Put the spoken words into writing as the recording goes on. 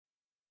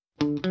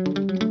Hi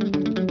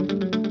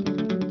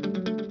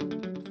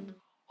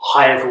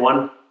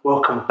everyone,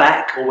 welcome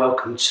back or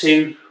welcome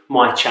to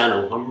my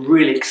channel. I'm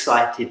really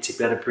excited to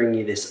be able to bring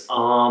you this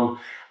arm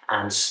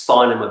and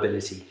spinal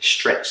mobility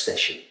stretch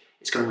session.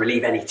 It's going to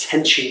relieve any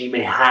tension you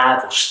may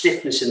have or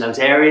stiffness in those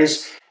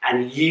areas,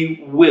 and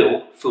you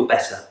will feel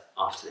better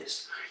after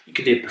this. You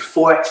can do it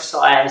before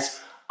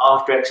exercise,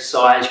 after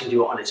exercise, you can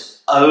do it on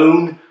its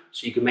own,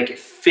 so you can make it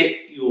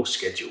fit your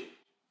schedule.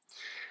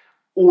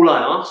 All I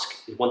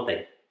ask is one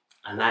thing,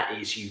 and that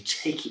is you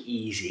take it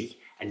easy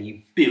and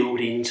you build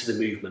into the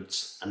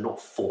movements and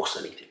not force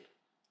anything.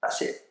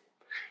 That's it.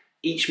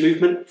 Each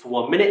movement for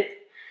 1 minute.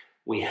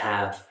 We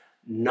have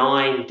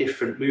 9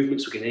 different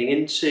movements we're getting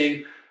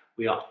into.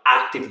 We are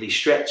actively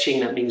stretching.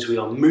 That means we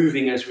are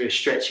moving as we're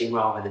stretching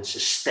rather than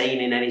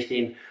sustaining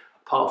anything,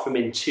 apart from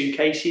in 2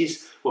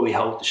 cases where we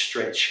hold the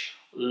stretch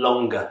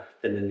longer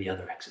than in the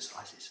other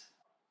exercises.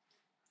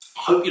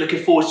 I hope you're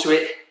looking forward to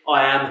it.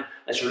 I am.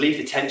 Let's relieve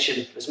the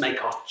tension. Let's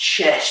make our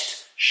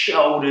chest,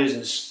 shoulders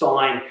and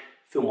spine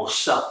feel more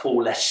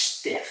supple, less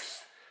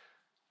stiff,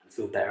 and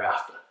feel better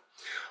after.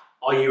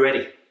 Are you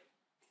ready?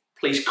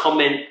 Please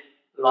comment,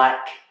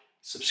 like,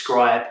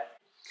 subscribe.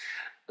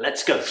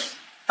 Let's go.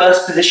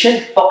 First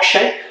position, box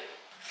shape.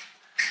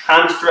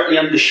 Hands directly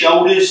under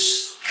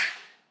shoulders,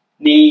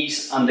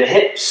 knees under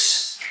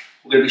hips.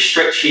 We're going to be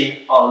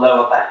stretching our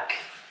lower back.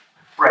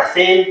 Breath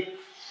in,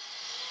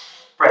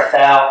 breath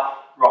out,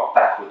 rock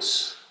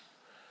backwards.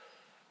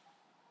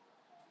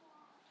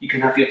 You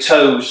can have your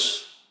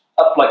toes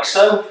up like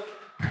so,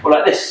 or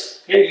like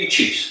this. Yeah, you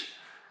choose.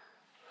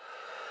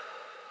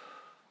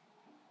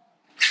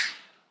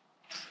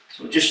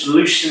 So we're just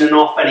loosening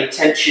off any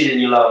tension in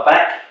your lower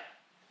back.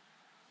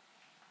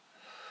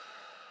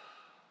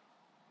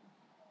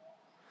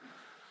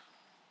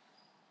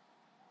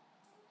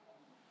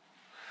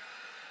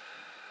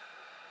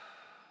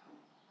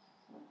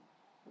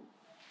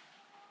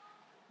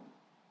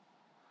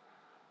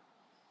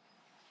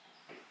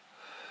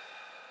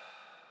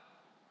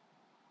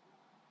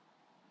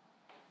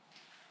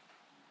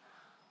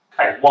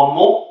 Okay, one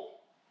more.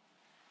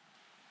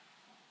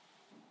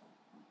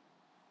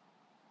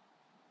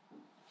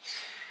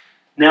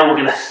 Now we're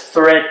going to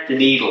thread the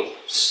needle,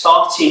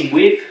 starting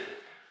with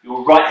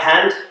your right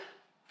hand.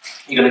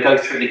 You're going to go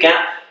through the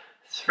gap,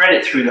 thread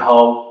it through the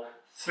hole.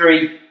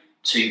 3,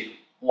 2,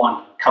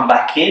 1. Come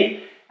back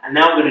in, and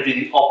now we're going to do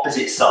the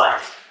opposite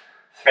side.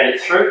 Thread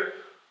it through.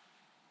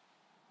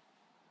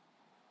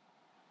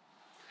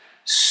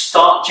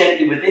 Start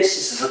gently with this.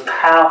 This is a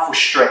powerful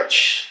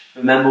stretch.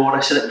 Remember what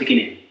I said at the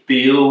beginning.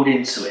 Build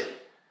into it.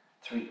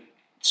 3,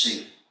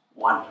 2,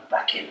 1.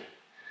 Back in.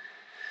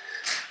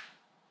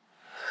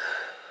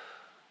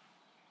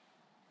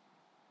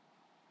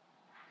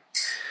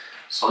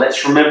 So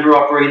let's remember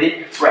our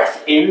breathing.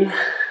 Breath in,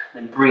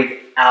 then breathe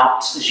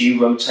out as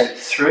you rotate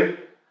through.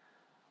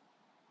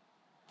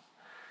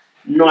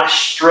 Nice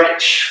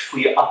stretch for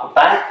your upper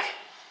back.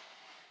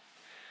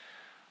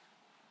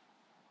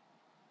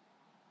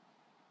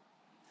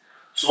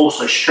 It's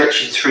also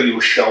stretching through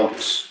your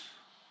shoulders.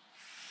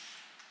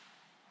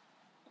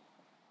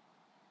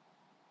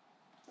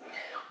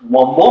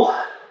 One more.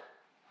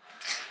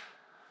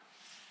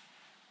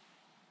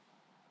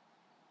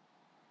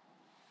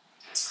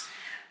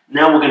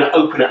 Now we're going to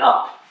open it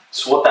up.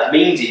 So what that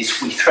means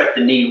is we thread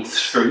the needle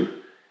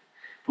through,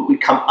 but we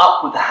come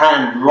up with the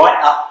hand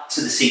right up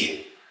to the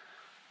ceiling.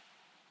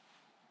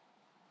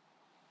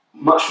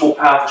 Much more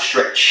powerful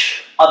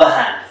stretch. Other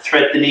hand,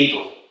 thread the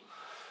needle.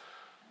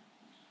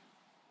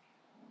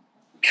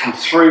 Come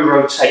through,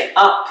 rotate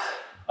up,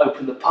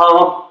 open the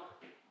palm,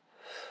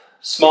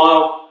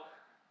 smile,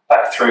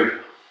 back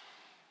through.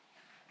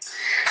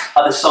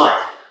 Other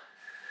side.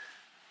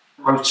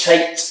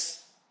 Rotate.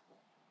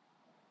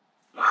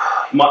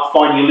 You might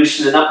find you're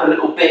loosening up a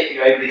little bit,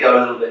 you're able to go a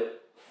little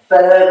bit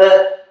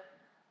further.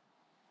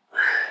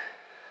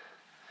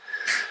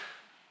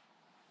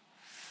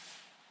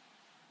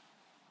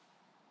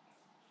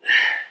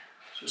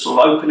 So sort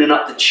of opening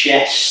up the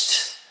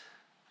chest,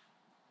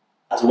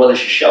 as well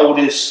as your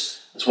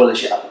shoulders, as well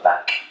as your upper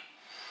back.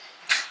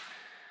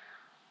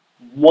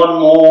 One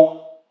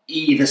more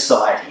either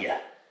side here.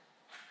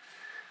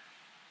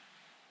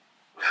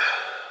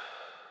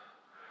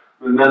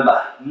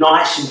 Remember,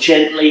 nice and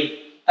gently.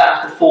 Don't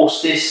have to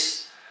force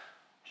this,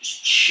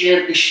 just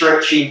gently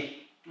stretching,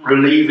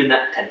 relieving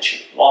that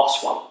tension.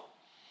 Last one.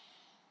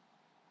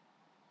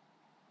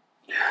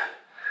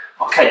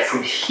 Okay,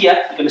 from here,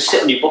 you're going to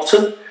sit on your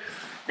bottom.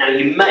 Now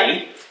you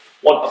may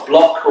want a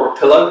block or a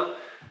pillow,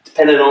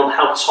 depending on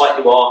how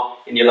tight you are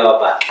in your lower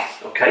back,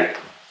 okay?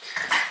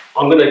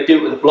 I'm going to do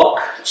it with a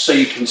block so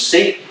you can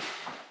see.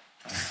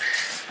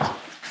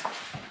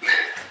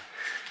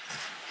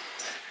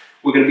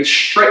 We're going to be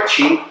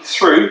stretching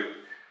through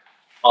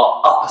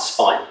our upper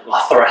spine,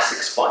 our thoracic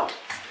spine.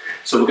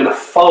 So we're going to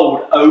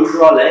fold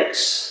over our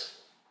legs,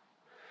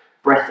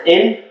 breath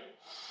in,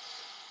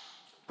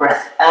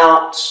 breath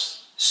out,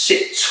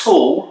 sit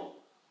tall,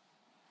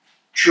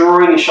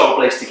 drawing your shoulder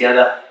blades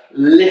together,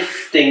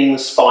 lifting the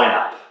spine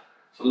up.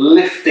 So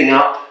lifting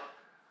up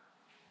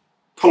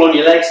Pull on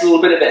your legs a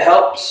little bit if it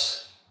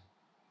helps.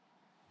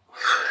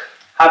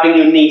 Having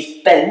your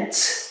knees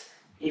bent,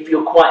 if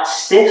you're quite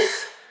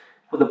stiff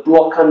with a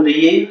block under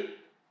you,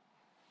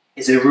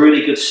 is a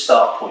really good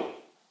start point.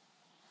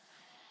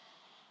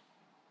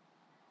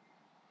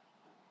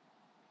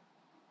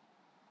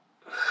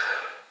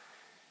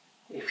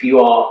 If you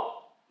are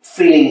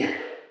feeling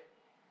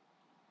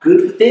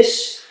good with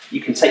this, you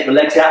can take your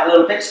legs out a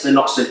little bit so they're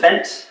not so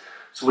bent.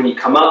 So when you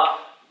come up,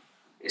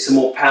 it's a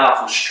more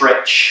powerful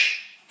stretch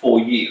for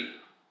you.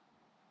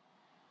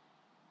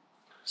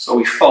 So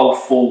we fold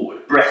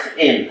forward, breath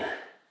in.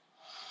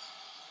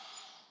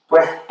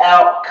 Breath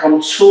out,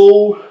 come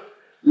tall.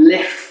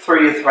 Lift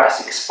through your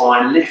thoracic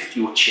spine, lift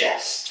your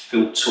chest,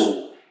 feel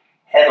tall.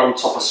 Head on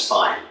top of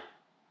spine.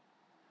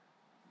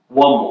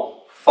 One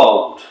more,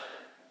 fold.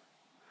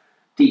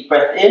 Deep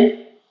breath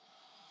in.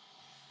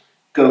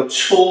 Go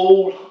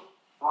tall,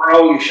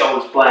 roll your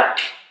shoulders back,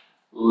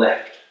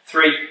 lift.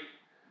 3,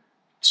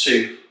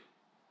 2,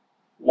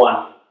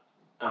 1,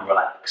 and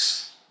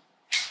relax.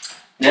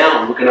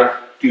 Now we're going to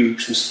do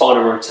some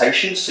spinal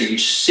rotations. So you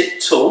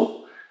sit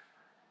tall,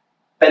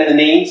 bend the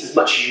knees as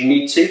much as you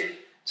need to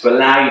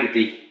allow you to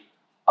be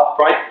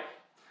upright.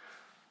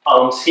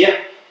 Arms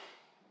here,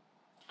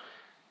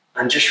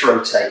 and just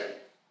rotate.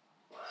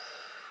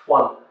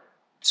 1,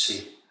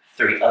 2,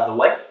 3, other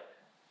way.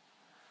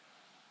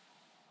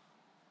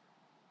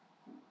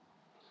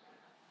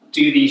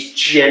 Do these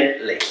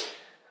gently,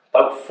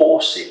 don't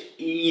force it,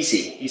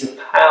 easy. These are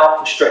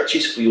powerful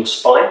stretches for your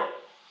spine.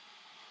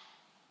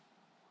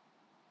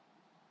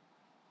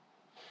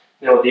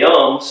 Now with the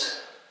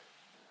arms,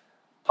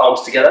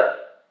 palms together.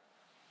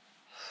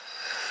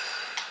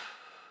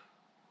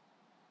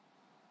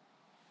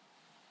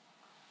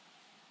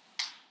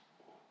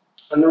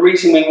 And the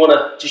reason we want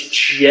to just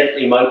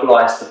gently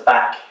mobilise the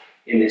back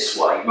in this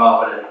way,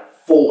 rather than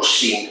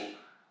forcing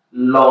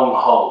long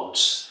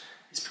holds,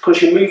 is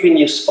because you're moving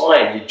your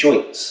spine, your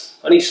joints,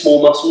 only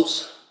small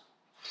muscles,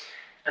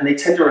 and they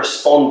tend to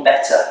respond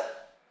better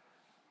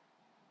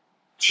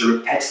to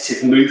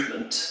repetitive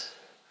movement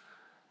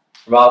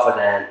rather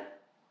than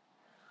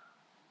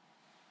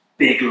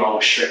big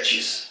long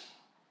stretches,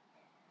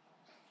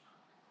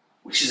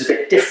 which is a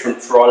bit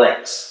different for our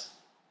legs.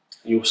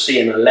 You'll see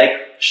in a leg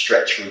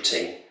stretch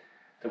routine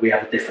that we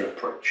have a different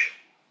approach.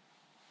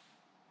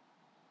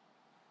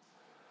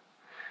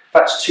 If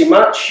that's too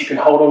much, you can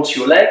hold on to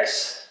your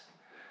legs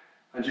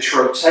and just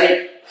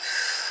rotate,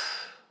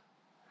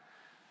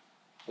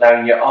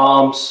 allowing your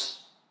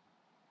arms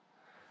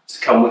to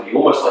come with you,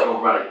 almost like you're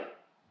running.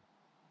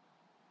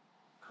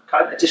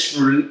 Okay, that just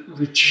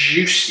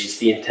reduces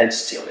the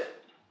intensity of it.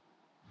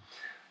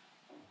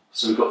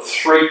 So we've got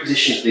 3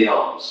 positions of the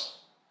arms.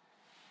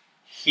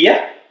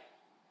 Here,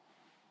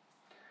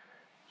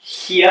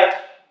 here,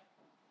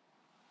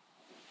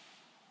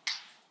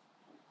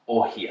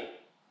 or here.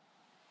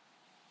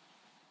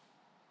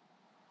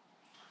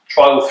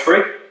 Try all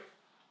 3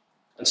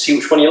 and see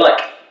which one you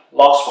like.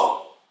 Last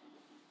one.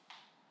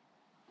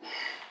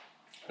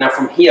 Now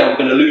from here, we're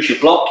going to lose your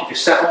block. If you're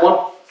sat on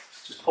one,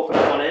 just pop it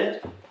at one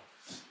end.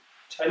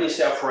 Turn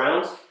yourself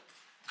around.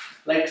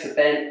 Legs are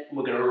bent, and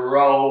we're going to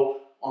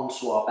roll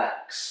onto our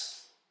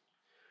backs.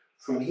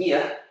 From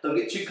here, don't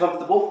get too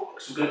comfortable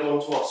because we're going to go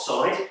onto our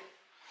side.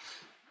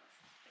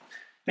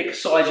 Pick a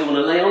side you want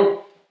to lay on.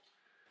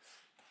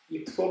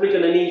 You're probably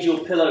going to need your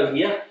pillow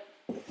here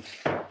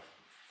to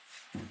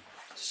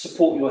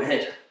support your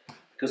head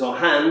because our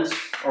hands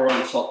are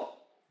on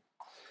top.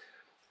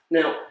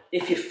 Now,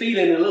 if you're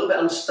feeling a little bit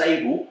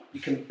unstable,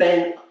 you can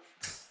bend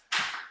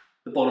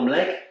the bottom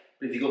leg,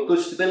 but if you've got good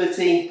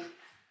stability,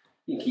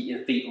 you can keep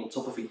your feet on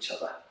top of each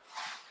other.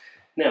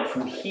 Now,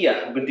 from here,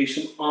 we're going to do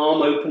some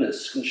arm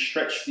openers. Going to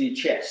stretch through your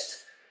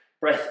chest.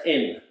 Breath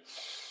in,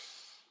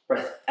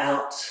 breath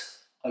out,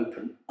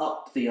 open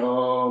up the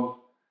arm.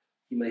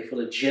 You may feel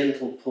a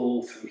gentle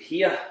pull through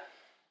here.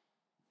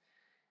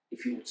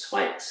 If you're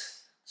tight,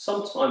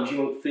 sometimes you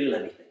won't feel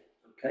anything,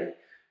 okay?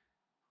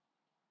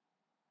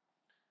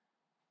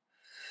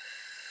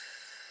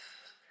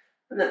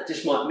 And that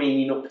just might mean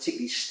you're not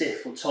particularly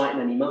stiff or tight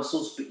in any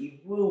muscles, but you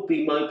will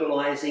be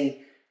mobilising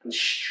and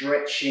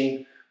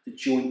stretching the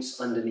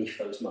joints underneath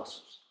those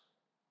muscles.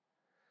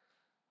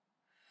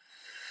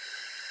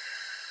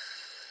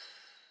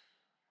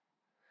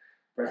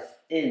 Breath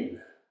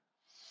in,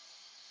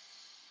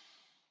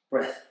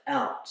 breath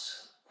out.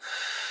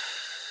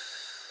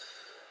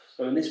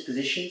 So in this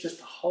position, just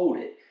to hold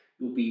it,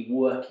 you'll be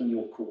working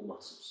your core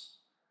muscles.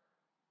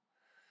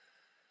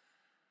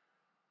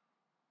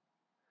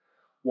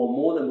 One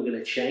more, then we're going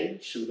to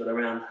change. So we've got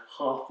around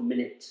half a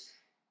minute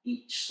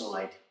each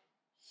side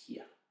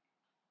here.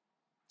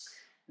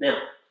 Now,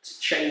 to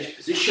change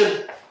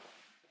position,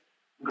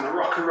 I'm going to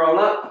rock and roll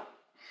up,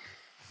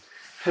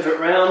 pivot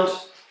round,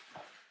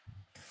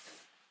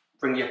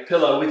 bring your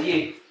pillow with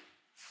you,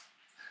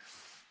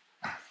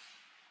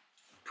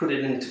 put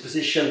it into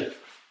position,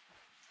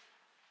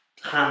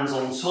 hands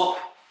on top,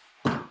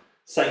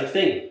 same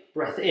thing,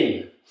 breath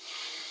in,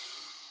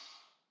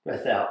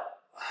 breath out.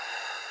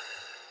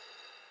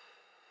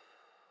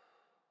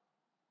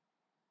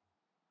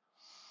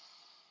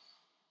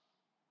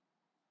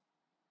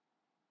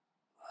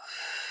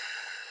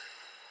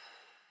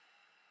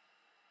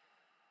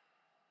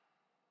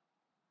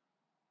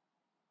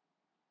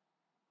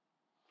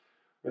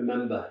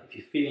 Remember, if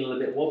you're feeling a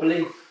bit wobbly,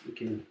 you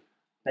can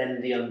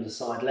bend the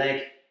underside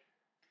leg,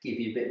 give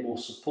you a bit more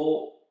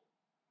support.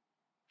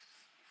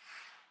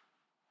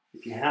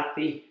 If you're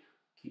happy,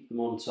 keep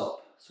them on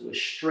top. So we're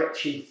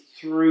stretching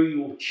through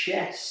your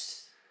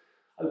chest,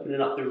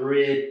 opening up the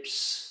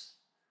ribs,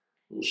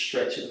 a little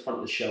stretch at the front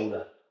of the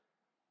shoulder.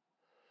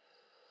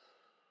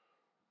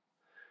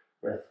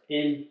 Breath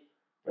in,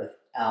 breath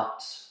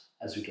out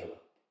as we go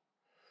up.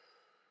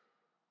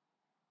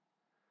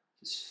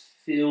 Just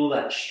feel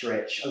that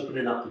stretch,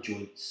 opening up the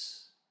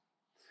joints.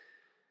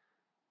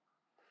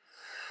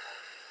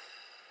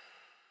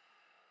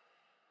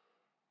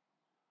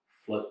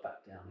 Float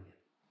back down again.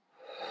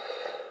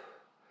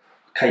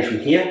 Okay, from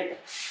here,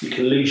 you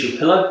can lose your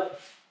pillow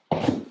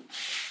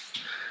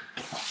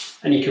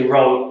and you can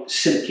roll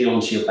simply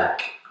onto your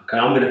back. Okay,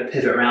 I'm going to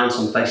pivot around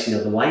so I'm facing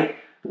the other way.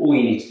 But all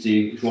you need to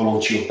do is roll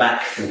onto your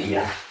back from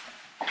here.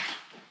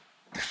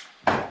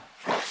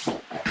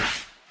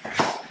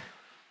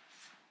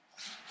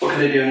 We're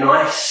going to do a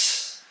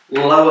nice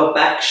lower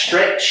back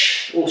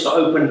stretch, also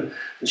open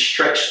and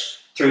stretch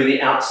through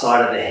the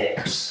outside of the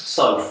hips.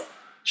 So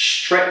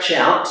stretch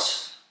out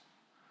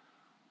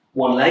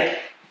one leg,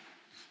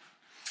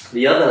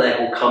 the other leg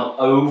will come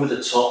over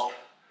the top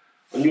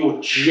and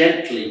you'll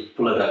gently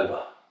pull it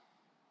over.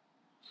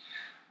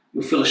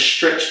 You'll feel a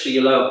stretch through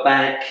your lower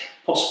back,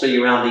 possibly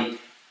around the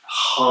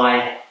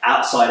high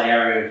outside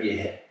area of your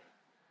hip.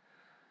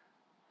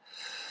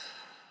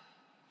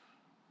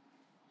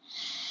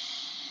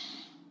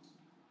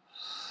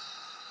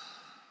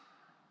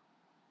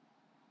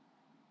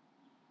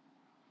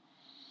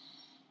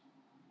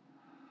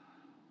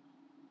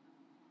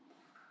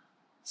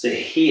 So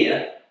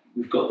here,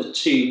 we've got the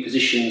two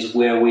positions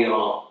where we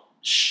are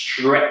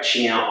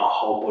stretching out our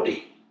whole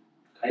body.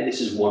 Okay,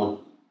 this is one.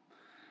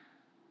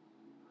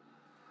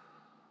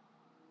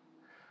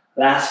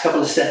 Last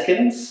couple of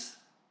seconds,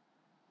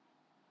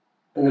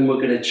 and then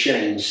we're going to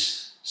change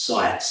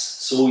sides.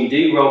 So all you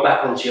do, roll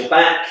back onto your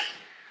back,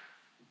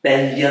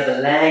 bend the other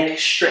leg,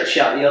 stretch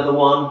out the other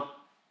one,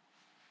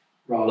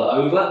 roll it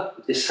over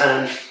with this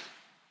hand,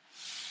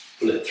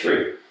 pull it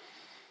through.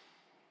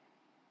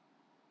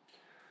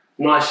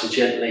 Nice and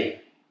gently,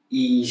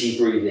 easy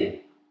breathing.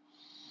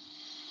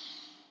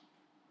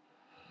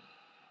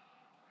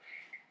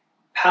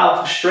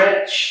 Powerful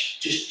stretch,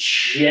 just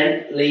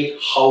gently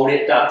hold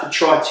it, don't have to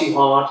try too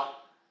hard.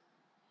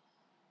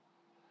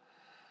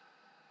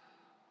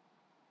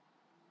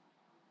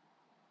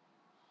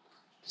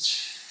 Just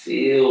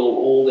feel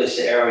all this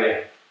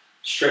area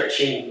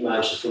stretching. You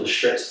manage to feel a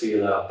stretch through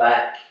your lower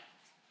back.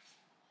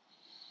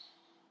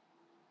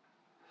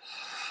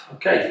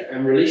 Okay,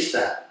 and release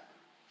that.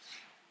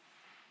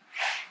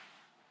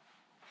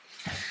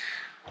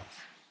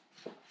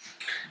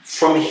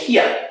 From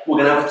here, we're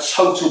going to have a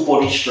total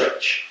body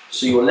stretch.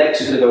 So your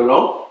legs are going to go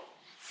long,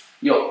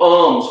 your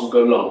arms will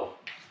go long.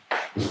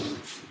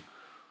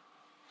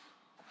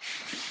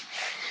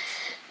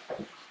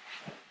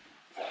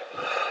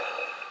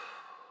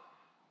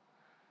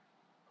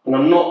 And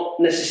I'm not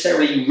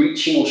necessarily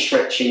reaching or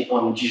stretching,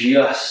 I'm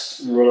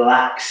just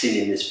relaxing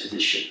in this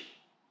position.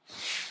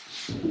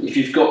 If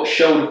you've got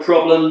shoulder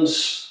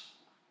problems,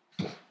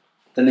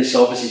 then this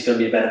obviously is going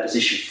to be a better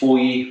position for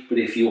you. But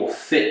if you're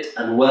fit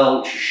and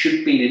well, which you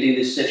should be to do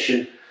this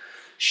session,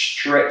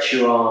 stretch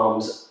your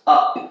arms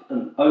up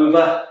and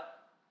over.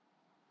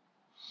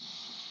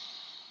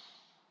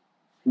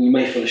 And you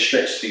may feel a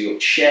stretch through your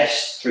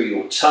chest, through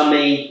your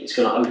tummy. It's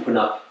going to open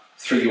up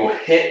through your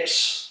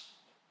hips.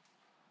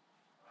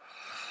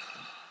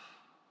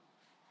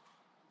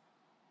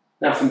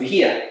 Now from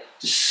here,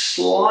 just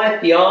slide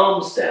the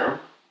arms down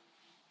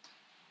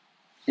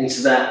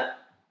into that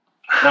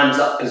hands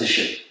up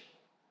position.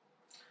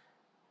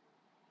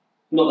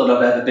 Not that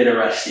I've ever been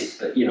arrested,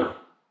 but you know,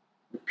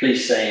 the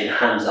police saying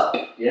hands up.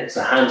 Yeah,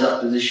 so hands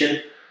up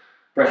position.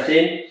 Breath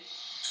in,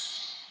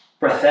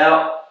 breath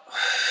out,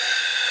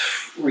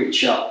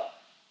 reach up.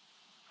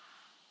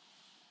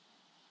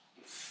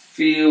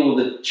 Feel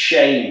the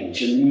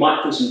change, and you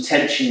might feel some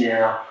tension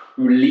now,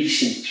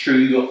 releasing through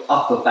your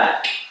upper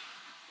back.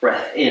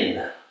 Breath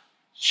in,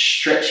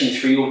 stretching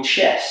through your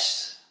chest.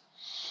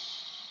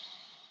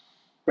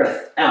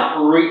 Breath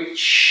out,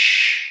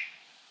 reach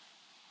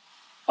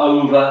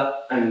over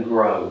and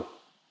grow.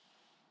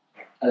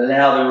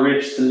 Allow the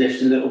ribs to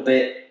lift a little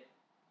bit.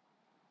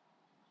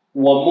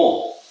 One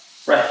more.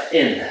 Breath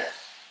in.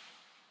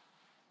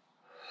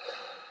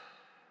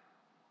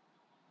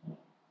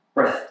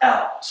 Breath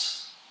out.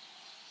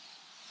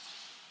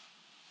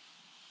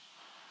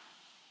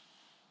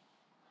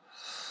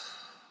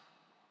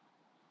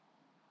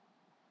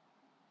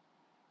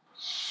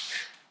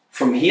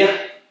 From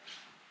here,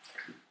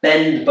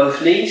 bend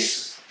both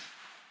knees.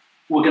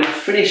 We're going to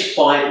finish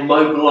by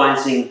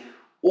mobilizing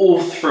all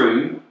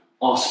through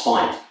our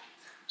spine.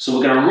 So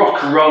we're going to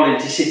rock and roll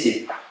into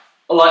sitting.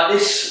 Like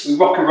this, we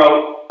rock and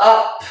roll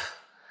up,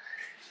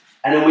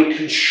 and then we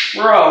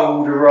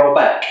control to roll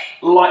back.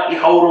 Lightly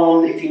hold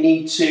on if you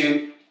need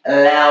to.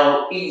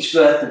 Allow each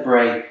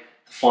vertebrae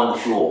to find the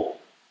floor.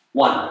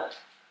 1,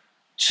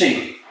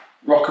 2,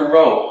 rock and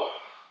roll,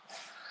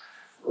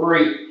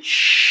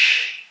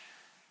 reach,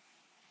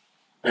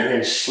 and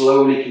then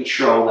slowly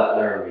control that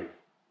lowering.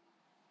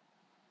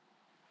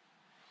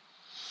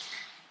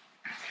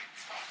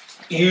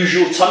 Use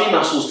your tummy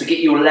muscles to get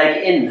your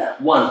leg in.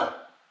 1,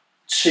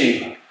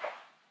 2.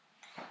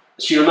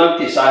 So you'll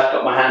notice I've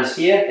got my hands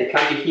here, they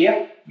can be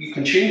here. You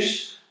can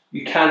choose,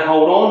 you can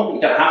hold on,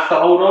 you don't have to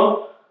hold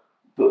on,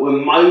 but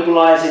we're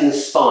mobilising the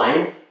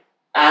spine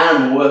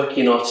and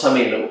working our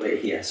tummy a little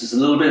bit here. So it's a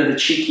little bit of a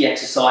cheeky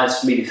exercise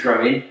for me to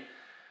throw in,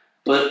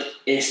 but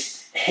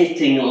it's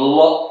hitting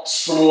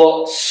lots and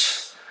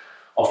lots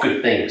of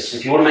good things.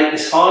 If you want to make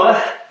this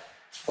harder,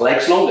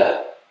 legs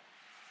longer.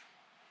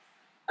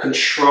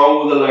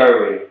 Control the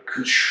lowering,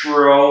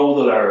 control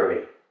the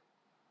lowering.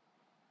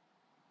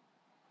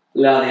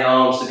 Allow the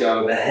arms to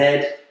go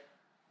overhead.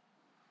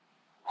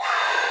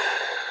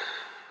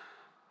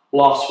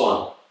 Last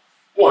one.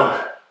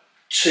 1,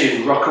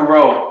 2, rock and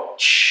roll.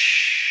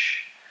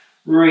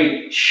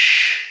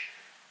 Reach.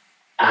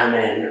 And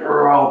then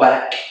roll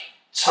back.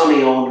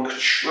 Tummy on,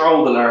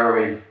 control the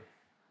lowering.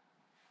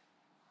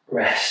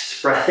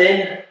 Rest. Breath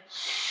in.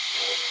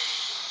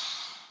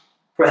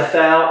 Breath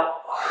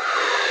out.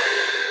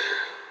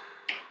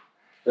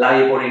 Allow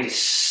your body to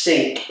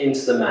sink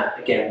into the mat.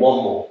 Again,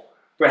 one more.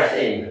 Breath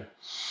in.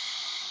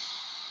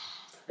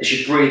 As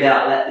you breathe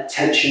out, let the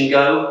tension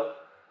go.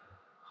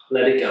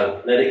 Let it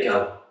go, let it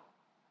go.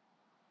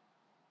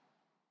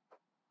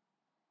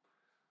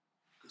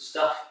 Good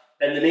stuff.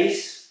 Bend the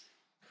knees.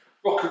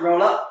 Rock and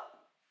roll up.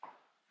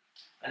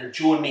 And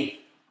join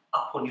me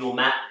up on your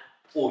mat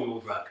or your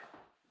rug.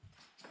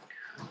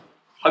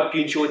 Hope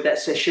you enjoyed that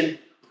session.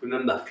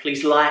 Remember,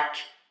 please like,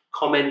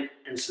 comment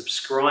and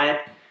subscribe.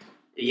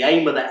 The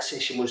aim of that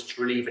session was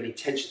to relieve any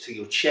tension to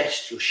your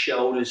chest, your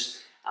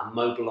shoulders, and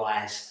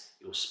mobilise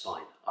your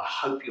spine. I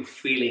hope you're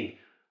feeling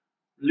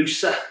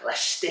looser,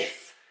 less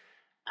stiff,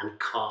 and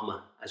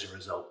calmer as a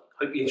result.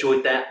 Hope you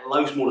enjoyed that.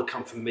 Loads more to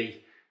come from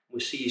me. We'll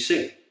see you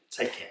soon.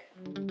 Take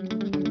care.